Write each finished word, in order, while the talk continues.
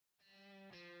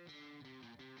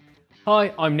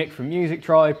Hi, I'm Nick from Music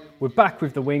Tribe. We're back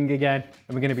with the WING again,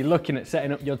 and we're going to be looking at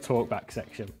setting up your talkback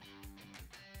section.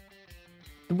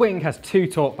 The WING has two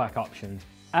talkback options,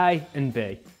 A and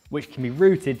B, which can be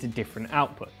routed to different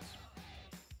outputs.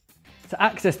 To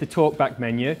access the talkback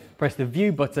menu, press the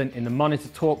View button in the Monitor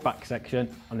Talkback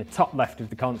section on the top left of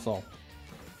the console.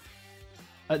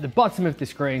 At the bottom of the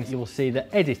screen, you will see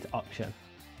the Edit option.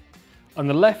 On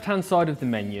the left-hand side of the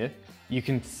menu, you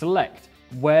can select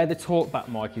where the talkback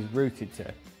mic is routed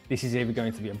to. This is either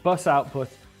going to be a bus output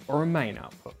or a main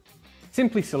output.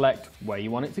 Simply select where you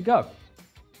want it to go.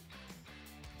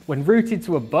 When routed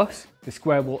to a bus, the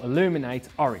square will illuminate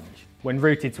orange. When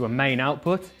routed to a main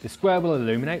output, the square will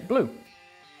illuminate blue.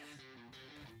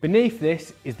 Beneath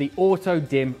this is the Auto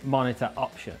Dim Monitor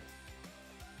option.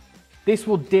 This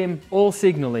will dim all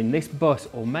signal in this bus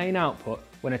or main output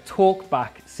when a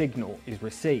talkback signal is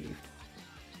received.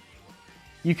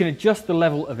 You can adjust the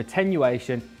level of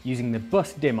attenuation using the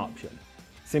bus dim option.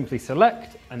 Simply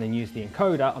select and then use the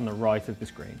encoder on the right of the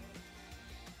screen.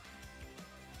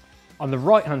 On the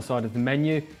right hand side of the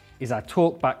menu is our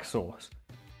talkback source.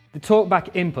 The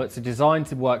talkback inputs are designed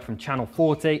to work from channel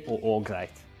 40 or aux8.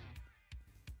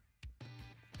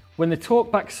 When the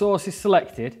talkback source is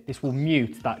selected, this will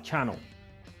mute that channel.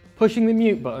 Pushing the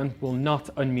mute button will not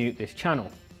unmute this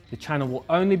channel. The channel will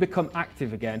only become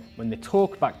active again when the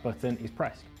talkback button is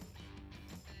pressed.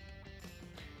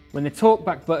 When the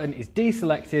talkback button is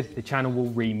deselected, the channel will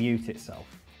remute itself.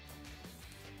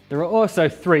 There are also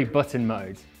three button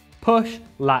modes: push,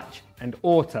 latch, and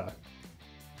auto.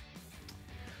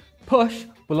 Push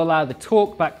will allow the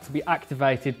talkback to be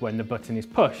activated when the button is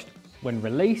pushed. When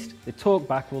released, the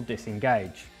talkback will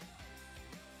disengage.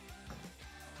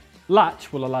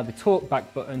 Latch will allow the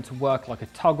talkback button to work like a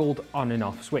toggled on and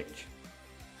off switch.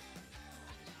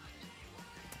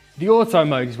 The auto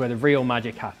mode is where the real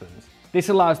magic happens. This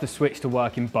allows the switch to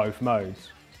work in both modes.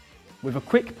 With a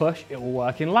quick push, it will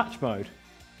work in latch mode.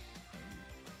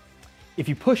 If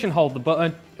you push and hold the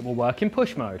button, it will work in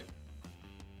push mode.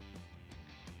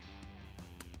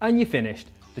 And you're finished.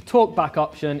 The talkback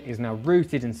option is now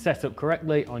routed and set up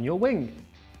correctly on your WING.